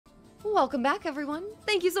Welcome back, everyone.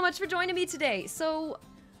 Thank you so much for joining me today. So,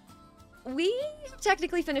 we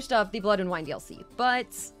technically finished up the Blood and Wine DLC, but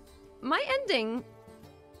my ending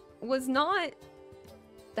was not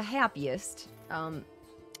the happiest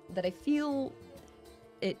that I feel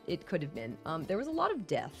it could have been. There was a lot of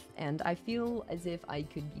death, and I feel as if I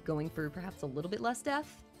could be going for perhaps a little bit less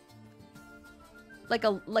death. Like a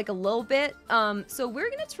little bit. So we're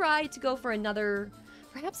gonna try to go for another,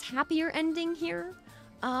 perhaps happier ending here.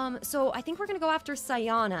 So I think we're gonna go after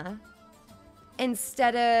Sayana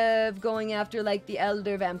instead of going after like the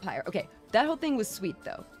Elder Vampire. Okay, that whole thing was sweet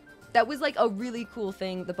though. That was like a really cool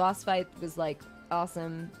thing. The boss fight was like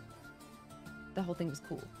awesome. The whole thing was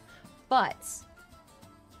cool. But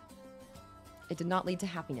it did not lead to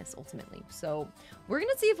happiness ultimately. So we're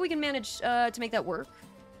gonna see if we can manage to make that work.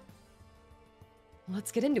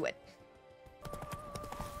 Let's get into it.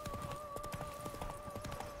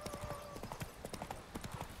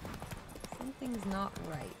 Something's not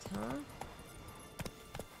right, huh?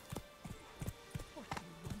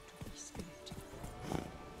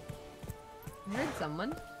 I heard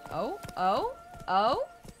someone. Oh.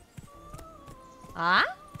 Ah?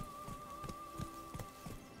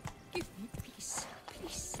 Give me peace,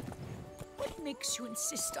 please. What makes you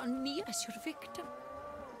insist on me as your victim?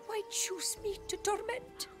 Why choose me to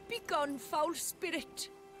torment? Begone, foul spirit.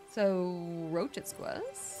 So, Roach's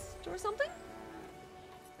quest or something?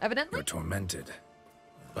 Evidently? You're tormented.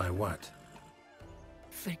 By what?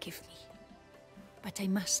 Forgive me, but I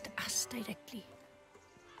must ask directly.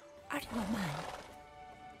 Are you a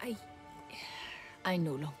man? I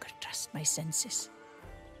no longer trust my senses.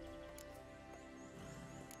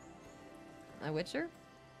 A witcher?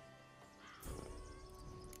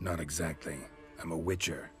 Not exactly. I'm a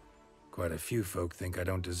witcher. Quite a few folk think I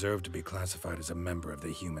don't deserve to be classified as a member of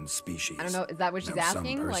the human species. I don't know, is that what she's Now, some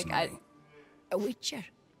asking? Like, I... personally. A witcher?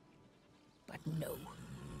 But no,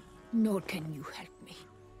 nor can you help me.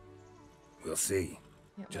 We'll see.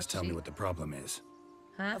 Yeah, Just what's tell me she- what the problem is.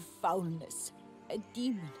 Huh? A foulness, a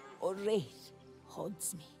demon or wraith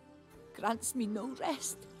haunts me, grants me no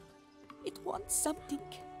rest. It wants something.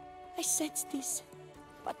 I sense this,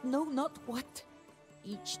 but know not what.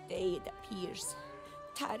 Each day it appears,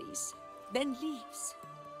 tarries, then leaves.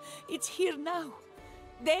 It's here now,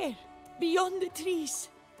 there, beyond the trees.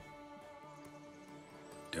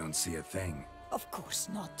 Don't see a thing. Of course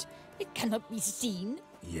not. It cannot be seen.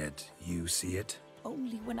 Yet you see it?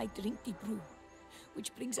 Only when I drink the brew,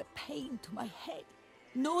 which brings a pain to my head,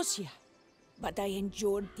 nausea. But I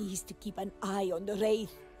endured these to keep an eye on the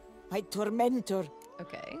wraith, my tormentor.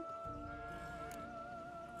 Okay.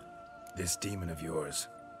 This demon of yours,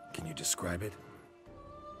 can you describe it?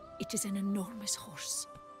 It is an enormous horse,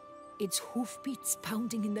 its hoofbeats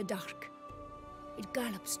pounding in the dark. It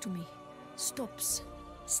gallops to me, stops,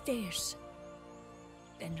 stares,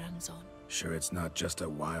 then runs on. Sure it's not just a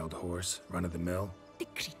wild horse, run-of-the-mill? The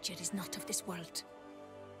creature is not of this world.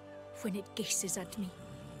 When it gazes at me,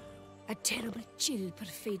 a terrible chill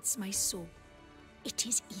pervades my soul. It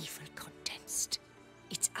is evil condensed,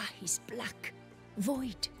 its eyes black,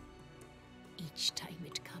 void. Each time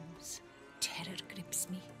it comes, terror grips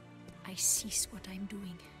me. I cease what I'm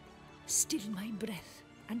doing, still my breath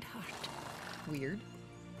and heart. Weird.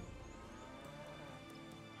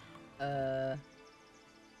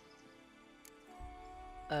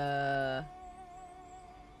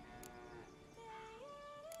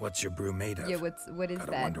 What's your brew made of? Yeah, what is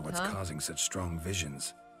Gotta that, wonder what's huh? causing such strong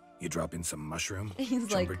visions. You drop in some mushroom, He's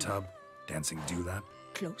jumper like- tub, dancing dewlap.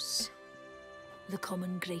 Close. The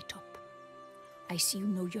common grey top. I see you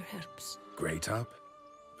know your herbs. Grey top?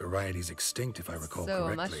 Variety's extinct if I recall So,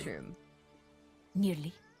 a correctly. mushroom.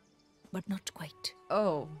 Nearly, but not quite.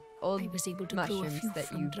 Oh, old I was able to grow a mushrooms few that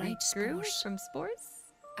from you dried grew spores. from spores?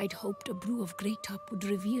 I'd hoped a brew of grey top would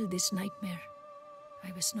reveal this nightmare.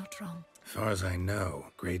 I was not wrong. As far as I know,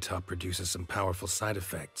 Grey top produces some powerful side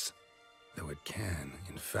effects. Though it can,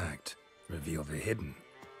 in fact, reveal the hidden,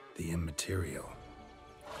 the immaterial.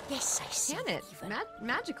 Yes, I see. Can it? Evil.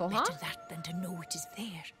 Magical, huh? Better that than to know it is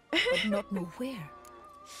there, but not know where.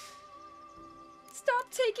 Stop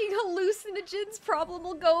taking hallucinogens. Problem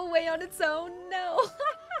will go away on its own. No.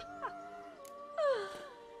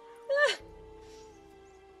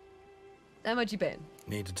 How much you paying?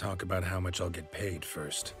 Need to talk about how much I'll get paid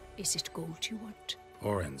first. Is it gold you want?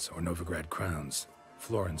 Orens or Novigrad crowns.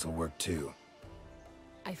 Florins will work too.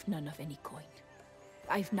 I've none of any coin.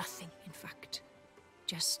 I've nothing, in fact.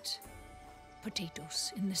 Just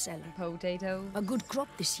potatoes in the cellar. Potato. A good crop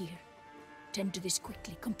this year. Tend to this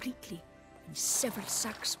quickly, completely, and several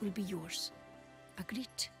sacks will be yours. Agreed?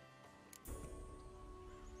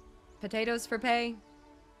 Potatoes for pay.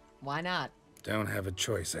 Why not? Don't have a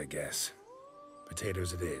choice, I guess.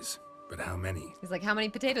 Potatoes it is, but how many? He's like, how many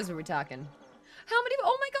potatoes are we talking? How many?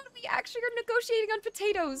 Oh my god, we actually are negotiating on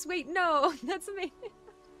potatoes. Wait, no, that's amazing.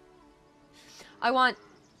 I want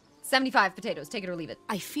 75 potatoes. Take it or leave it.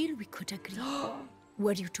 I feel we could agree.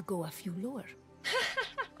 Were you to go a few lower?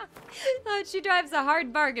 Oh, she drives a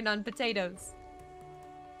hard bargain on potatoes.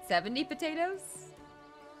 70 potatoes?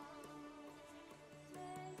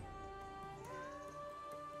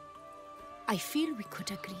 I feel we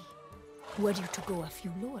could agree. Were you to go a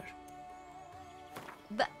few lower?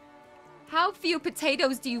 How few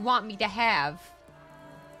potatoes do you want me to have?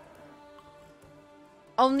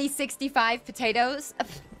 Only 65 potatoes?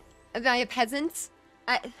 Am I a peasant?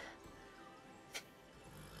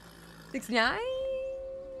 69?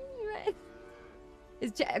 Right.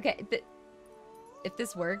 Okay, if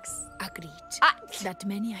this works... Agreed. That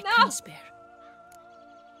many I No! can spare.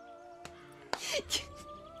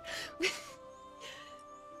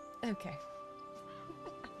 Okay.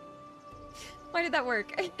 Why did that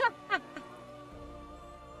work?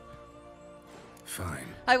 Fine.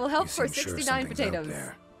 I will help You for seem sure 69 something's out potatoes.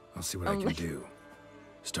 there. I'll see what I can do.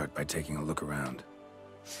 Start by taking a look around.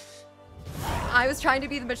 I was trying to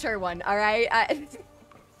be the mature one, alright?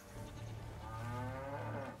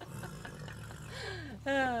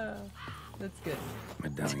 That's good.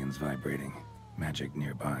 Medallion's vibrating. Magic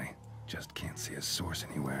nearby. Just can't see a source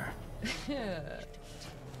anywhere.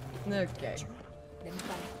 Okay. Then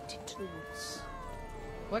bite into the woods.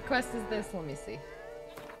 What quest is this? Let me see.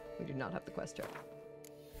 We do not have the quest chart.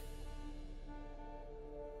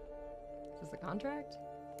 Is this the contract?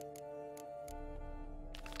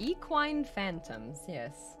 Equine phantoms,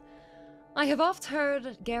 yes. I have oft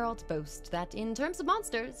heard Geralt boast that in terms of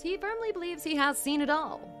monsters, he firmly believes he has seen it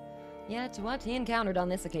all. Yet what he encountered on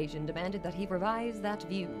this occasion demanded that he revise that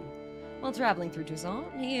view. While traveling through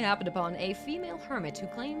Toussaint, he happened upon a female hermit who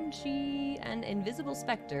claimed an invisible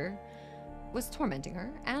specter was tormenting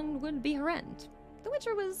her and would be her end. The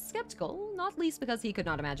Witcher was skeptical, not least because he could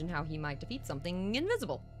not imagine how he might defeat something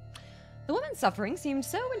invisible. The woman's suffering seemed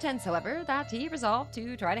so intense, however, that he resolved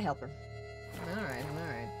to try to help her. Alright,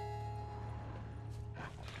 alright.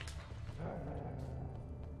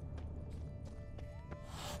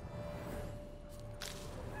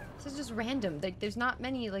 This is just random. There's not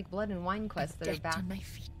many, like, blood and wine quests that are Dead back. on my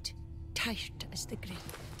feet, tired as the grave.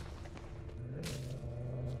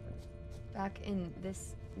 Back in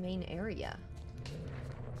this main area.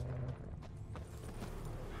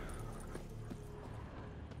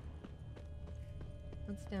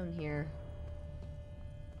 What's down here?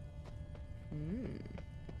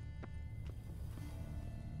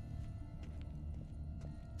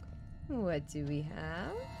 What do we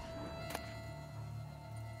have?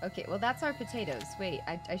 Okay, well that's our potatoes. Wait,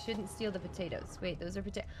 I shouldn't steal the potatoes. Wait, those are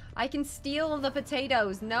potatoes. I can steal the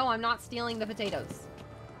potatoes. No, I'm not stealing the potatoes.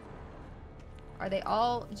 Are they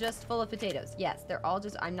all just full of potatoes? Yes, they're all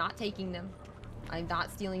just... I'm not taking them. I'm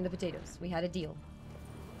not stealing the potatoes. We had a deal.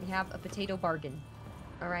 We have a potato bargain.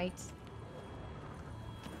 Alright?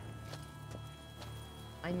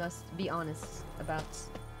 I must be honest about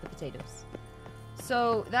the potatoes.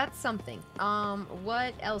 So, that's something.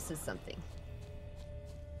 What else is something?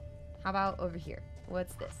 How about over here?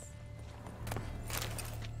 What's this?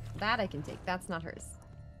 That I can take. That's not hers.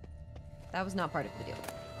 That was not part of the deal.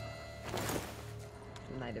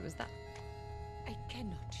 Neither was that. I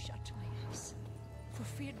cannot shut my eyes, for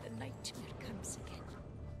fear the nightmare comes again.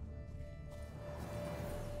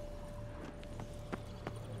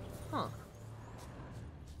 Huh.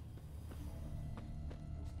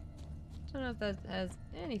 Don't know if that has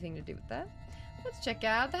anything to do with that. Let's check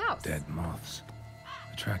out the house. Dead moths.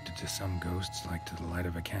 Attracted to some ghosts like to the light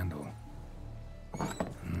of a candle.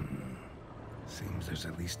 Seems there's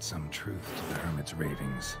at least some truth to the hermit's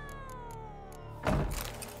ravings.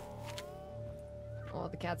 Oh,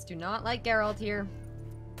 the cats do not like Geralt here.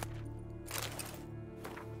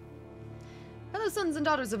 Fellow sons and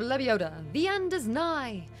daughters of Lebioda, the end is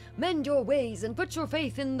nigh. Mend your ways and put your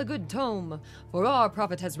faith in the good tome. For our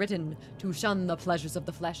prophet has written, to shun the pleasures of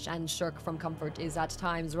the flesh and shirk from comfort is at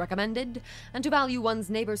times recommended, and to value one's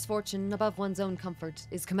neighbor's fortune above one's own comfort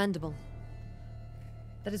is commendable.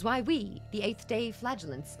 That is why we, the 8th day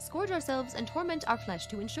flagellants, scourge ourselves and torment our flesh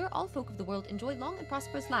to ensure all folk of the world enjoy long and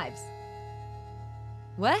prosperous lives.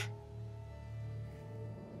 What?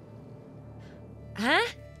 Huh?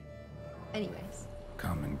 Anyways.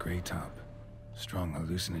 Common gray top. Strong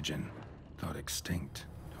hallucinogen. Thought extinct.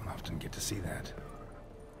 Don't often get to see that.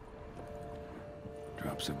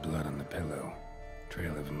 Drops of blood on the pillow.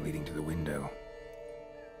 Trail of him leading to the window.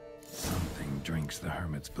 Something drinks the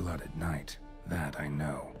hermit's blood at night. That I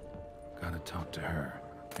know. talk to her.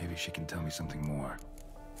 Maybe she can tell me something more.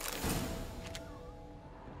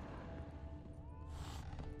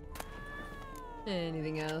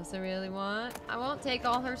 Anything else I really want? I won't take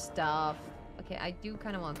all her stuff. Okay, I do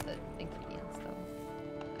kind of want the ingredients, though.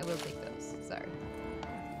 I will take those. Sorry.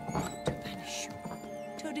 To banish you,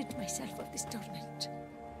 to rid myself of this torment.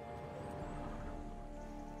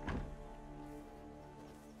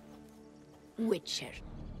 Witcher.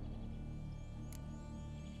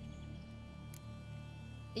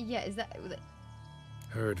 Yeah, is that...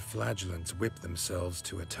 Heard flagellants whip themselves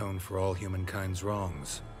to atone for all humankind's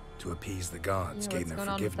wrongs. To appease the gods, Yeah, gain their what's going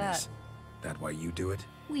on with forgiveness. That why you do it?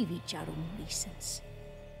 We've each our own reasons.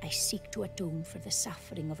 I seek to atone for the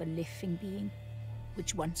suffering of a living being,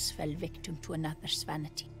 which once fell victim to another's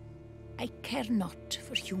vanity. I care not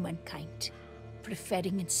for humankind,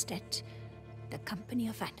 preferring instead the company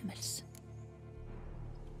of animals.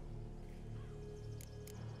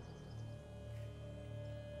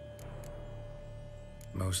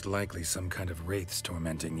 Most likely some kind of wraiths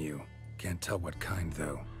tormenting you. Can't tell what kind,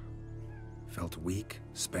 though. Felt weak,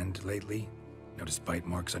 spent lately? Noticed bite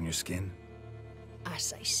marks on your skin?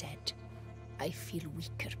 As I said, I feel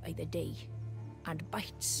weaker by the day. And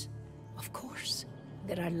bites, of course.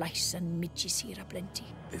 There are lice and midges here aplenty.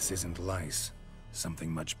 This isn't lice.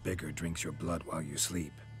 Something much bigger drinks your blood while you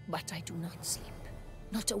sleep. But I do not sleep.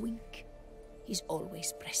 Not a wink. He's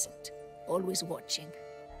always present, always watching.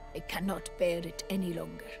 I cannot bear it any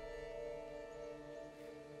longer.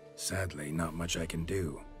 Sadly, not much I can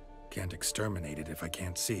do. Can't exterminate it if I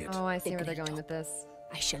can't see it. Oh, I see where they're Great going top. with this.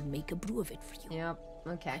 I shall make a brew of it for you. Yep,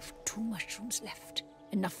 okay. I've 2 mushrooms left.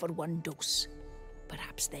 Enough for 1 dose.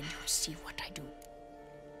 Perhaps then you'll see what I do.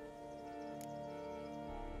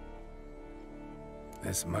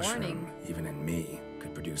 This mushroom, Warning. even in me,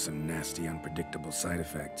 could produce some nasty, unpredictable side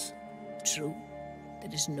effects. True.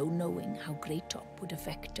 There is no knowing how Grey Top would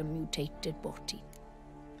affect a mutated body.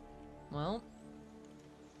 Well,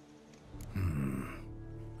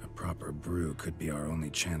 A proper brew could be our only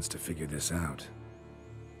chance to figure this out.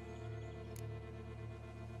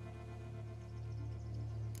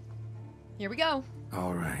 here we go.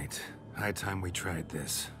 All right. High time we tried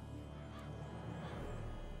this.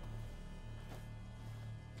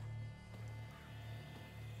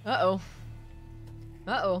 Uh-oh.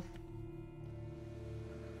 Uh-oh.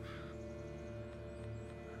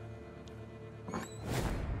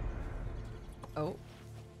 Oh.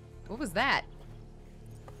 What was that?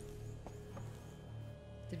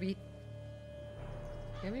 Did we... We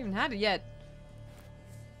haven't even had it yet.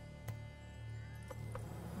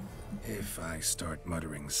 If I start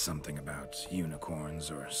muttering something about unicorns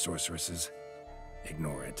or sorceresses,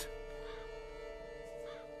 ignore it.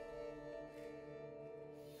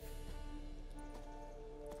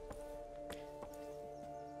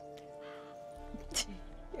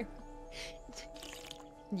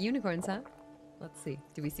 Unicorns, huh? Let's see.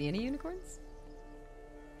 Do we see any unicorns?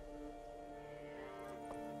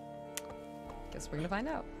 Guess we're gonna find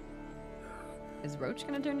out. Is Roach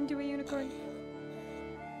gonna turn into a unicorn?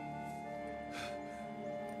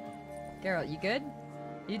 Geralt, you good?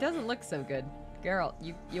 He doesn't look so good. Geralt,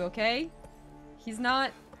 you okay? He's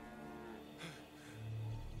not...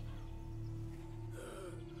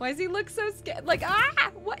 Why does he look so scared? Like,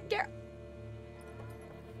 ah! What, Geralt?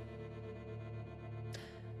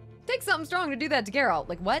 Takes something strong to do that to Geralt.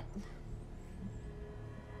 Like, what?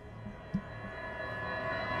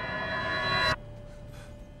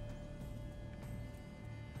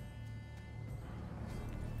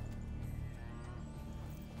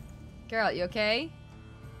 Geralt, you okay?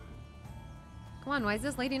 Come on, why is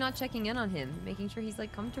this lady not checking in on him? Making sure he's,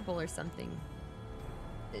 like, comfortable or something.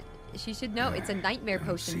 She should know. It's a nightmare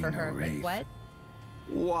potion for her. Like, what?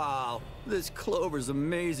 Wow, this clover's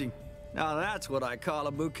amazing. Now that's what I call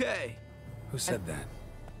a bouquet. Who said that?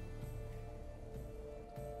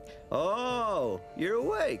 Oh, you're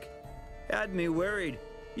awake. Had me worried.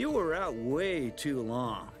 You were out way too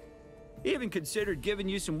long. Even considered giving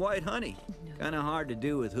you some white honey. No. Kinda hard to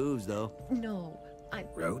do with hooves, though. No.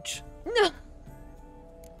 Roach? No.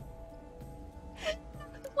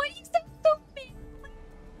 Why do you say so mean?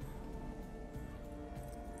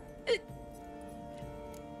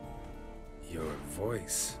 Your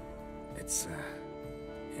voice. It's,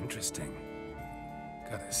 interesting.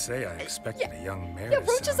 Gotta say, I expected a young mare Yeah, to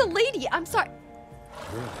Roach is a sound lady. I'm sorry.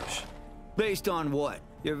 girlish. Based on what?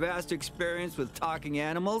 Your vast experience with talking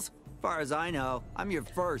animals? Far as I know, I'm your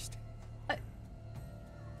first.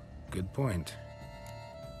 Good point.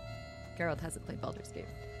 Geralt hasn't played Baldur's Gate.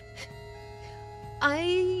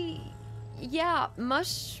 Yeah,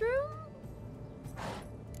 mushroom?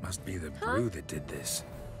 Must be the brew that did this.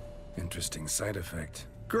 Interesting side effect.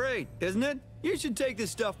 Great, isn't it? You should take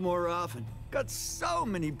this stuff more often. Got so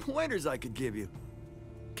many pointers I could give you.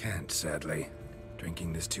 Can't, sadly.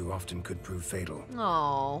 Drinking this too often could prove fatal.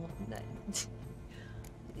 Oh.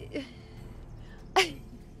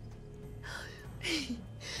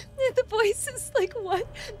 The voice is like, what?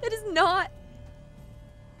 That is not...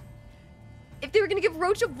 If they were gonna give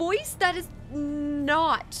Roach a voice, that is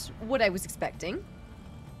not what I was expecting.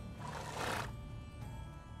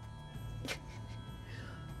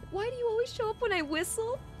 Why do you always show up when I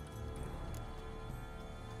whistle?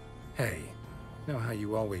 Hey, know how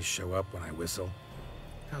you always show up when I whistle?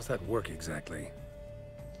 How's that work exactly?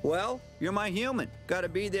 Well, you're my human. Gotta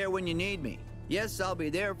be there when you need me. Yes, I'll be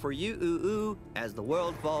there for you, ooh, as the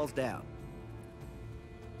world falls down.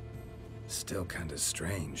 Still kinda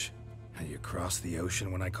strange. How you cross the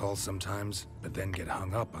ocean when I call sometimes, but then get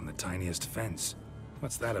hung up on the tiniest fence.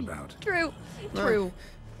 What's that about? True. True.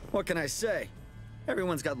 What can I say?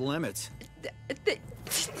 Everyone's got limits. I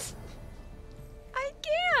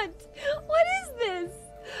can't. What is this?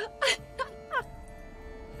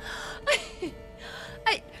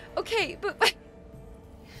 Okay,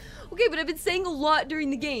 but I've been saying a lot during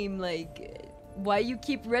the game, like, why you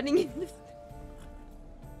keep running in this.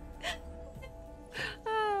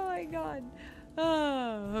 Oh my god.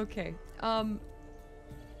 Oh, okay.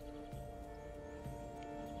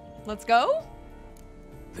 Let's go?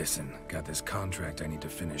 Listen, got this contract I need to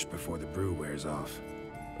finish before the brew wears off.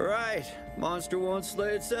 Right. Monster won't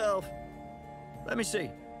slay itself. Let me see.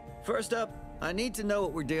 First up, I need to know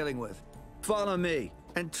what we're dealing with. Follow me,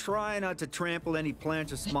 and try not to trample any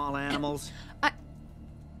plants or small animals.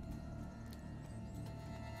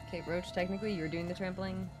 Okay, Roach, technically you're doing the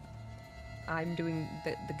trampling. I'm doing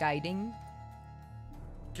the guiding.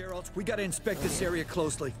 Geralt, we gotta inspect this area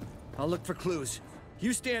closely. I'll look for clues.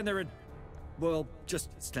 You stand there and... well, just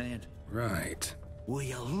stand. Right. Will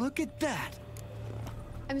you look at that?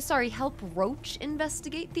 I'm sorry, help Roach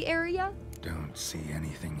investigate the area? Don't see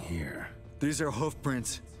anything here. These are hoof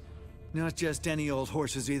prints. Not just any old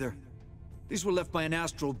horses either. These were left by an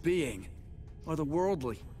astral being.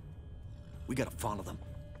 Otherworldly. We gotta follow them.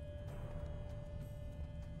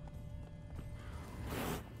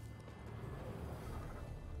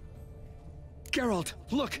 Geralt,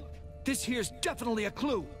 look! This here's definitely a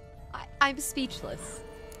clue! I'm speechless.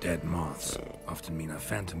 Dead moths often mean a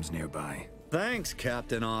phantom's nearby. Thanks,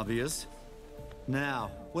 Captain Obvious.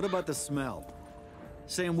 Now, what about the smell?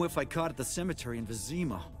 Same whiff I caught at the cemetery in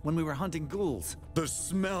Vizima when we were hunting ghouls. The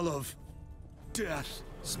smell of... death.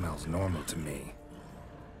 Smells normal to me.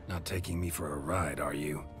 Not taking me for a ride, are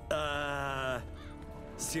you?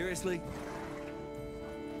 Seriously?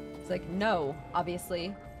 It's like, no,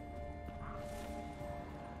 obviously.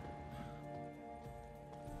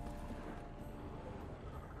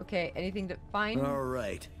 Okay, anything to find? All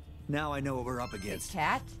right. Now I know what we're up against.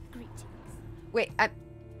 Cat? Greetings. Wait,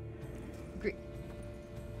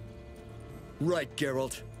 Right,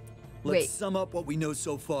 Geralt. Let's Wait. sum up what we know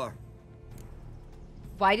so far.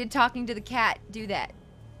 Why did talking to the cat do that?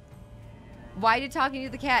 Why did talking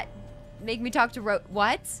to the cat make me talk to Roach?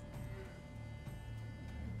 What?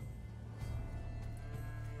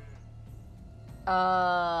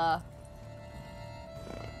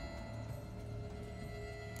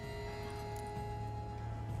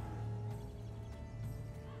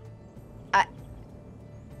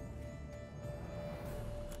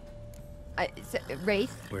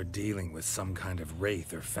 Wraith? We're dealing with some kind of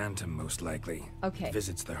wraith or phantom, most likely. Okay.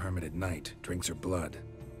 Visits the hermit at night, drinks her blood.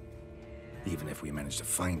 Even if we manage to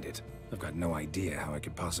find it, I've got no idea how I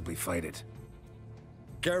could possibly fight it.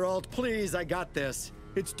 Geralt, please, I got this.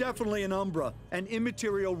 It's definitely an Umbra, an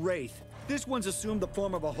immaterial wraith. This one's assumed the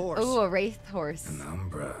form of a horse. Oh, a wraith horse. An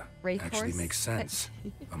umbra. Wraith Actually horse? makes sense.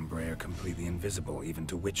 Umbra are completely invisible, even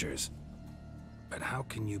to witchers. But how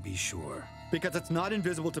can you be sure? Because it's not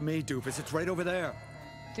invisible to me, Doofus. It's right over there.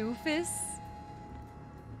 Doofus?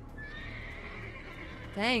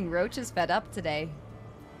 Dang, Roach is fed up today.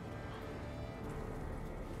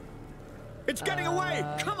 It's getting away!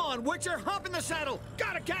 Come on, Witcher! Hop in the saddle!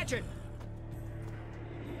 Gotta catch it!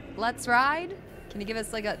 Let's ride? Can you give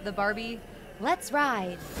us like the Barbie? Let's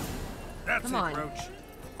ride. That's Come it, on. Roach.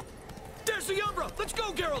 There's the Umbra! Let's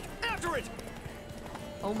go, Geralt! After it!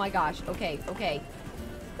 Oh my gosh. Okay, okay.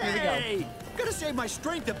 Here we go. Hey! Gotta save my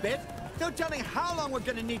strength a bit. No telling how long we're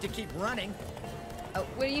gonna need to keep running. Oh,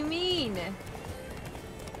 what do you mean?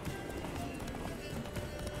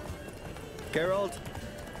 Geralt,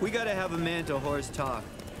 we gotta have a man-to-horse talk.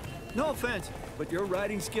 No offense, but your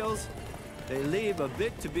riding skills, they leave a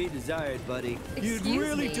bit to be desired, buddy. You'd Excuse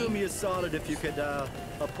really me? do me a solid if you could,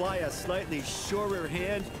 apply a slightly surer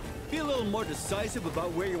hand be a little more decisive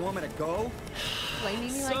about where you want me to go?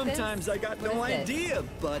 Blaming me like this? Sometimes I got What no is this? idea,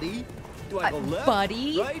 buddy. Do I go left?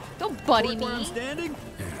 Buddy? Right? Don't buddy Toward where I'm me. standing?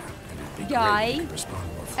 Yeah, and it'd be Guy. great if you could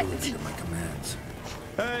respond more fluidly to my commands.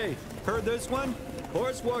 Hey, heard this one?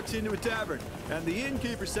 Horse walks into a tavern, and the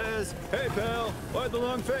innkeeper says, "Hey, pal, why the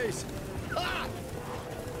long face?" Ah!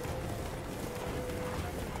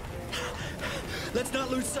 Let's not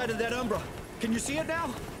lose sight of that umbra. Can you see it now?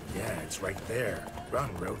 Yeah, it's right there.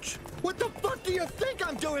 Run, Roach. What the fuck do you think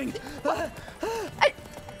I'm doing?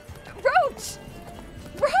 Roach!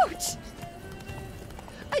 Roach!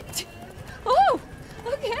 Oh!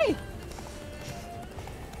 Okay.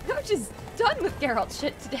 Roach is done with Geralt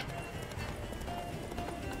shit today.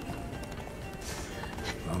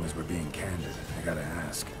 As long as we're being candid, I gotta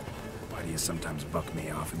ask. Why do you sometimes buck me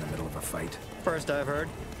off in the middle of a fight? First I've heard.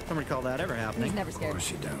 Don't recall that ever happening. He's never Of scared.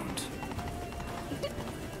 course you don't.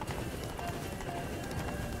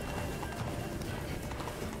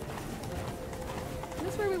 Isn't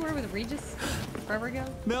this where we were with Regis forever ago?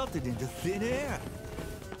 Melted into thin air.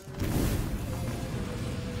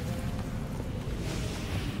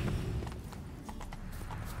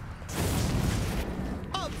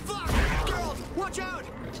 Oh, fuck! Geralt, watch out!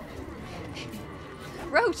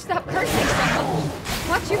 Roach, stop cursing someone!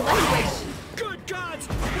 Watch your language! Good gods!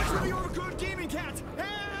 What's with the overgrown demon cat?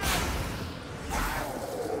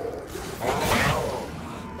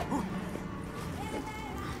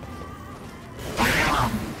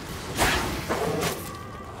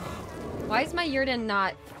 Why is my Yurden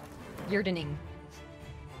not Yurdening?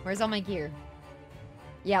 Where's all my gear?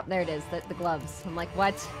 Yep, there it is, the gloves. I'm like,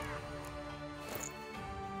 what?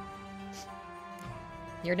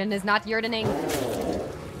 Yurden is not Yurdening.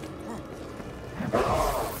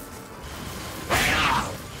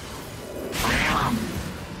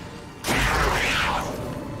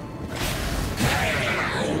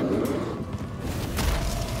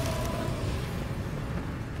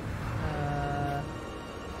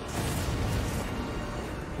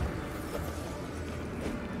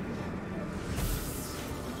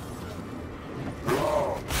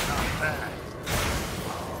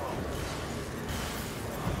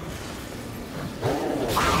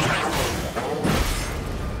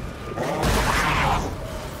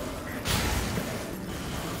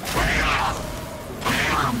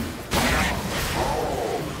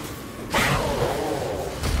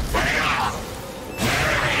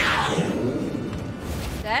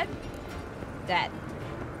 Dead.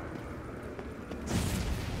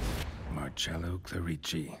 Marcello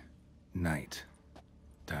Clarici. Knight.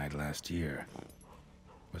 Died last year.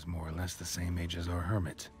 Was more or less the same age as our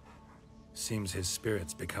hermit. Seems his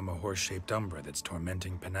spirit's become a horse-shaped umbra that's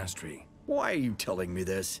tormenting Penastri. Why are you telling me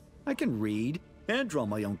this? I can read and draw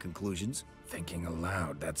my own conclusions. Thinking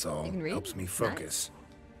aloud, that's all. You can read? Helps me focus.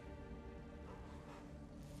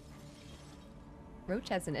 Roach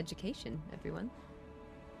has an education, everyone.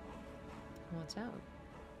 Watch out.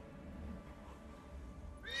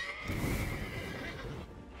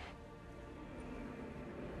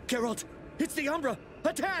 Geralt, it's the Umbra!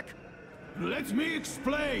 Attack! Let me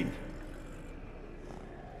explain.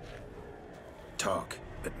 Talk,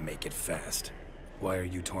 but make it fast. Why are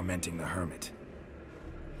you tormenting the hermit?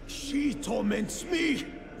 She torments me,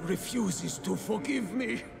 refuses to forgive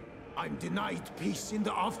me. I'm denied peace in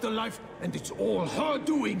the afterlife, and it's all her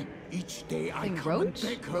doing. Each day I And come and Roach?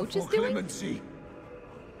 beg her Roach for is doing? clemency.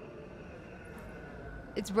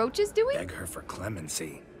 It's Roach's doing? Beg her for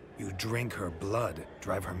clemency. You drink her blood,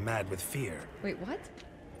 drive her mad with fear. Wait, what?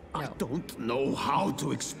 I No. don't know how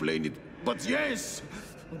to explain it, but yes,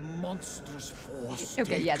 a monstrous force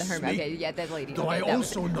Okay, yeah, the takes hermit. me. Okay, yeah, that lady. Though Okay, I that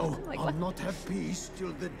was- also know Like, I'll what? not have peace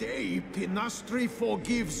till the day Penastri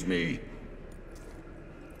forgives me.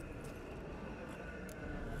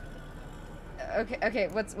 Okay,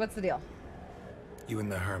 what's the deal? You and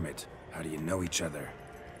the hermit, how do you know each other?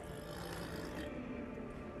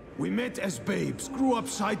 We met as babes, grew up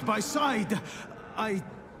side by side. I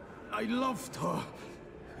loved her.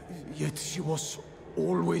 Yet she was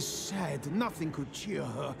always sad. Nothing could cheer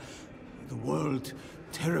her. The world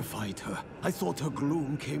terrified her. I thought her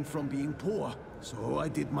gloom came from being poor. So I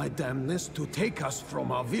did my damnedest to take us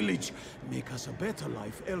from our village, make us a better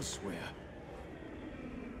life elsewhere.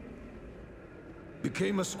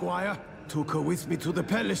 Became a squire, took her with me to the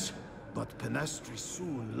palace. But Penastri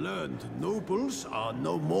soon learned nobles are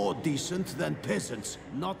no more decent than peasants,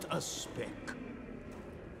 not a speck.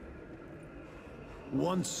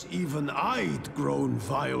 Once even I'd grown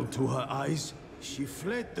vile to her eyes, she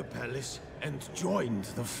fled the palace and joined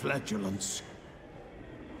the flagellants.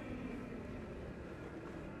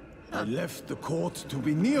 I left the court to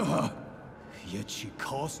be near her, Yet she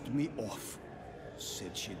cast me off.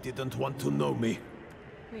 Said she didn't want to know me.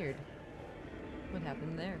 Weird. What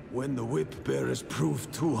happened there? When the whip bearers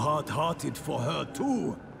proved too hard-hearted for her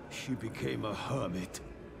too, she became a hermit.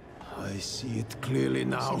 I see it clearly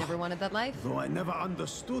now. She never wanted that life? Though I never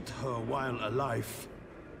understood her while alive.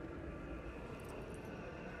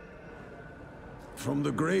 From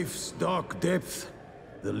the grave's dark depth,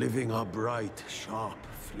 the living are bright, sharp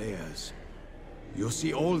flares. You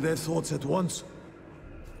see all their thoughts at once?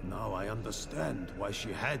 Now I understand why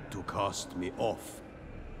she had to cast me off.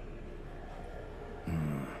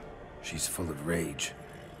 She's full of rage.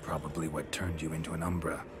 Probably what turned you into an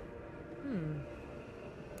Umbra.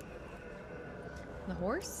 The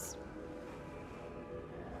horse?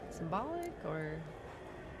 Symbolic, or...?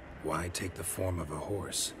 Why take the form of a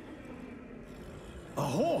horse? A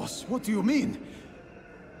horse? What do you mean?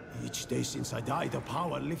 Each day since I died, a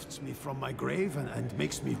power lifts me from my grave and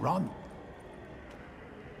makes me run.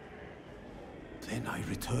 Then I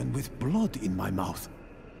return with blood in my mouth.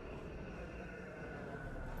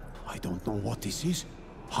 I don't know what this is,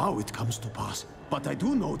 how it comes to pass, but I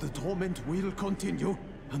do know the torment will continue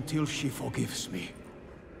until she forgives me.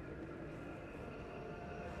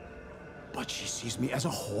 But she sees me as a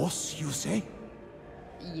horse, you say?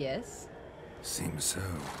 Yes. Seems so.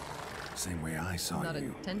 Same way I saw Not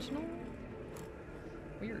you. intentional?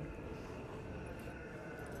 Weird.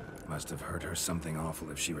 Must have hurt her something awful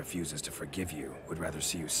if she refuses to forgive you. Would rather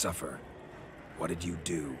see you suffer. What did you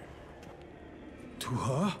do? To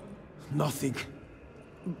her? Nothing.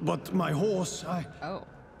 But my horse, I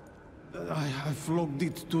flogged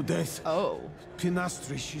it to death. Oh.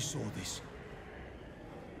 Pinastri, she saw this.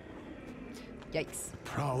 Yikes.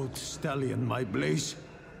 Proud stallion, my Blaze.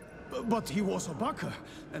 But he was a bucker,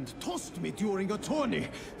 and tossed me during a tourney.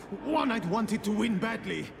 One I'd wanted to win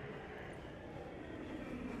badly.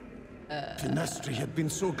 Pinastri had been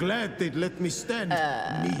so glad they'd let me stand. Me.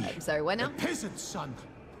 I'm sorry, what now? A peasant's son.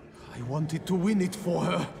 I wanted to win it for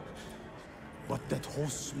her. But that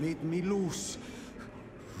horse made me lose.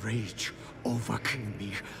 Rage overcame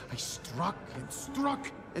me. I struck and struck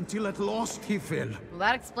until at last he fell. Well,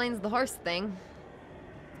 that explains the horse thing.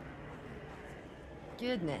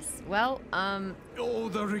 Goodness. Well, Oh,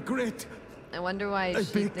 the regret. I wonder why I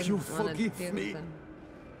she beg you, didn't want to do forgive me. something.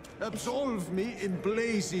 Absolve me in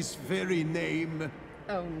Blaze's very name.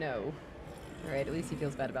 Oh no. Alright, at least he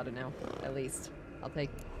feels bad about it now. At least. I'll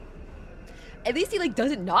take... At least he, like,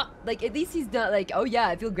 doesn't not... Like, at least he's not like, oh yeah,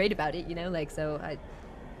 I feel great about it, you know? Like, so,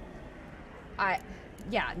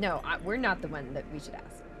 yeah, no, we're not the one that we should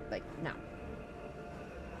ask. Like, no.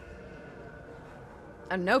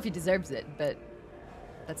 I don't know if he deserves it, but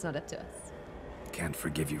that's not up to us. Can't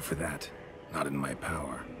forgive you for that. Not in my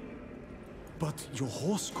power. But your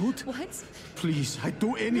horse could? What? Please, I'd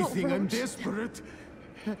do anything. I'm Roach. desperate.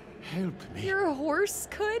 Help me. Your horse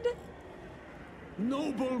could?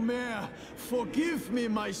 Noble mare, forgive me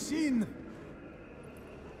my sin.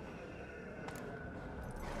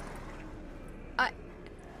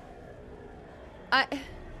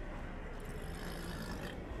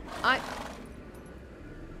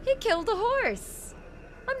 He killed a horse.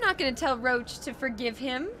 I'm not gonna tell Roach to forgive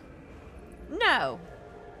him. No.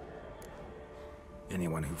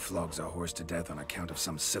 Anyone who flogs a horse to death on account of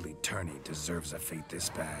some silly tourney deserves a fate this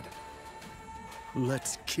bad.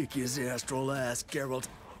 Let's kick his astral ass, Geralt.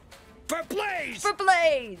 For Blaze! For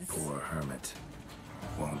Blaze! Poor hermit.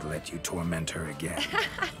 Won't let you torment her again.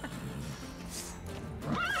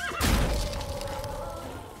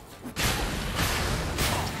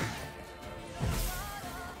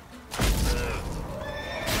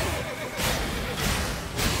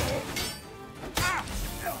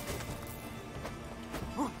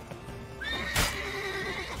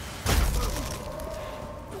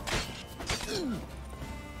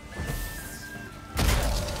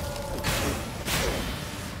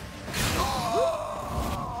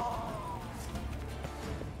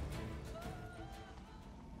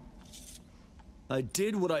 I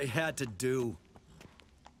did what I had to do.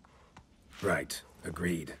 Right.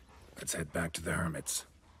 Agreed. Let's head back to the hermits.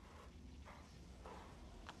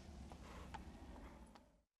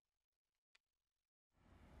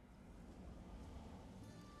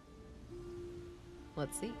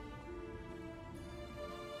 Let's see.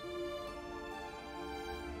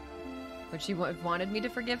 Would she wanted me to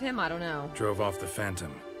forgive him? I don't know. Drove off the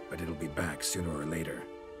Phantom, but it'll be back sooner or later.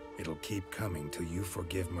 It'll keep coming till you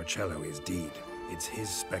forgive Marcello his deed. It's his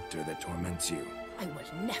specter that torments you. I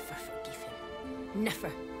will never forgive him.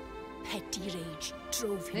 Never. Petty rage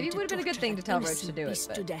drove him Maybe it to would have been a good torture thing to that tell Roach to innocent do it, beast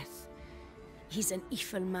but... to death. He's an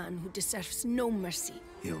evil man who deserves no mercy.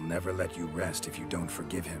 He'll never let you rest if you don't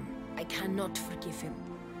forgive him. I cannot forgive him.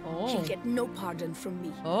 Oh. He'll get no pardon from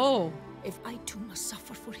me. Oh. If I too must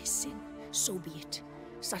suffer for his sin, so be it.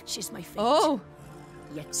 Such is my fate. Oh.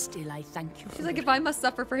 Yet still I thank you. She's like, if I must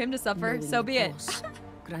suffer for him to suffer, knowing so be the it. cause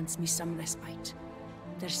grants me some respite.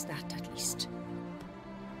 There's that at least.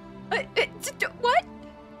 What?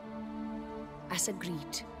 As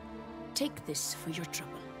agreed, take this for your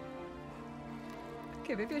trouble.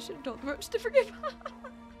 Okay, maybe I should have told Roach to forgive.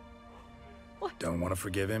 Don't want to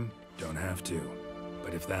forgive him? Don't have to.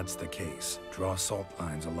 But if that's the case, draw salt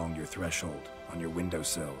lines along your threshold, on your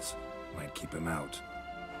windowsills. Might keep him out.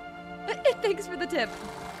 Thanks for the tip.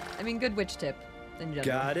 I mean, good witch tip in general.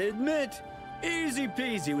 Gotta admit, easy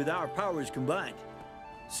peasy with our powers combined.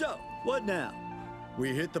 So, what now?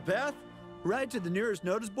 We hit the path? Right to the nearest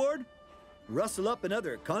notice board? Rustle up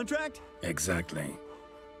another contract? Exactly.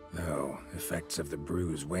 Though, effects of the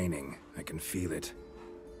bruise waning. I can feel it.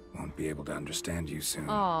 Won't be able to understand you soon.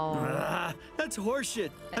 Oh. Ah, that's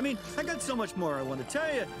horseshit. I mean, I got so much more I want to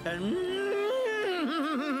tell you, and...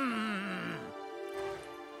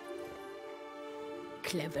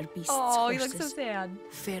 Clever beasts. Oh, he looks so horses. sad.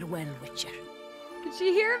 Farewell, Witcher. Did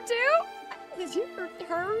she hear him too? Did you hear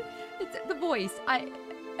her? It's the voice. You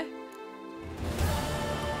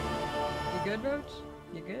good, Roach?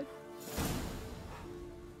 You good?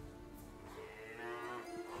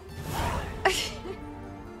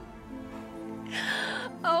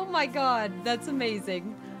 Oh my god, that's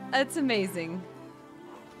amazing. That's amazing.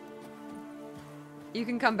 You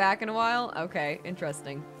can come back in a while? Okay,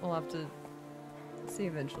 interesting. We'll have to see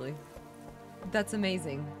eventually. That's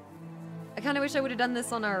amazing. I kind of wish I would have done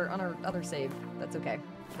this on our other save. That's okay.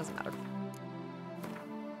 Doesn't matter.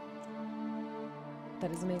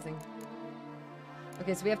 That is amazing.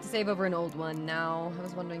 Okay, so we have to save over an old one now. I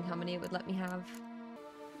was wondering how many it would let me have.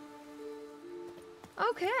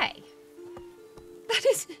 Okay. That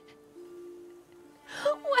is...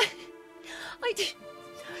 What?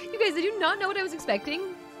 You guys, I do not know what I was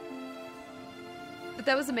expecting. But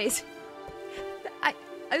that was amazing.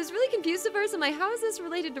 I was really confused at first. I'm like, how is this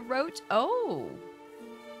related to Roach? Oh.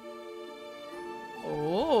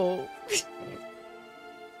 Oh.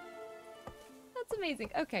 That's amazing.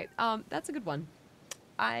 Okay, that's a good one.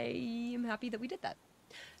 I am happy that we did that.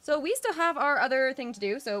 So we still have our other thing to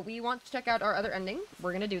do. So we want to check out our other ending.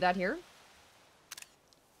 We're going to do that here.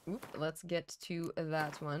 Oop, let's get to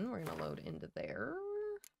that one. We're going to load into there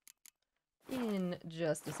in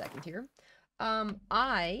just a second here. I'm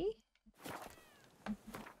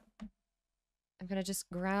gonna just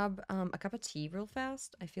grab a cup of tea real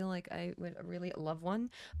fast. I feel like I would really love one.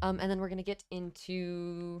 And then we're gonna get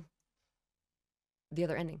into the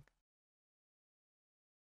other ending.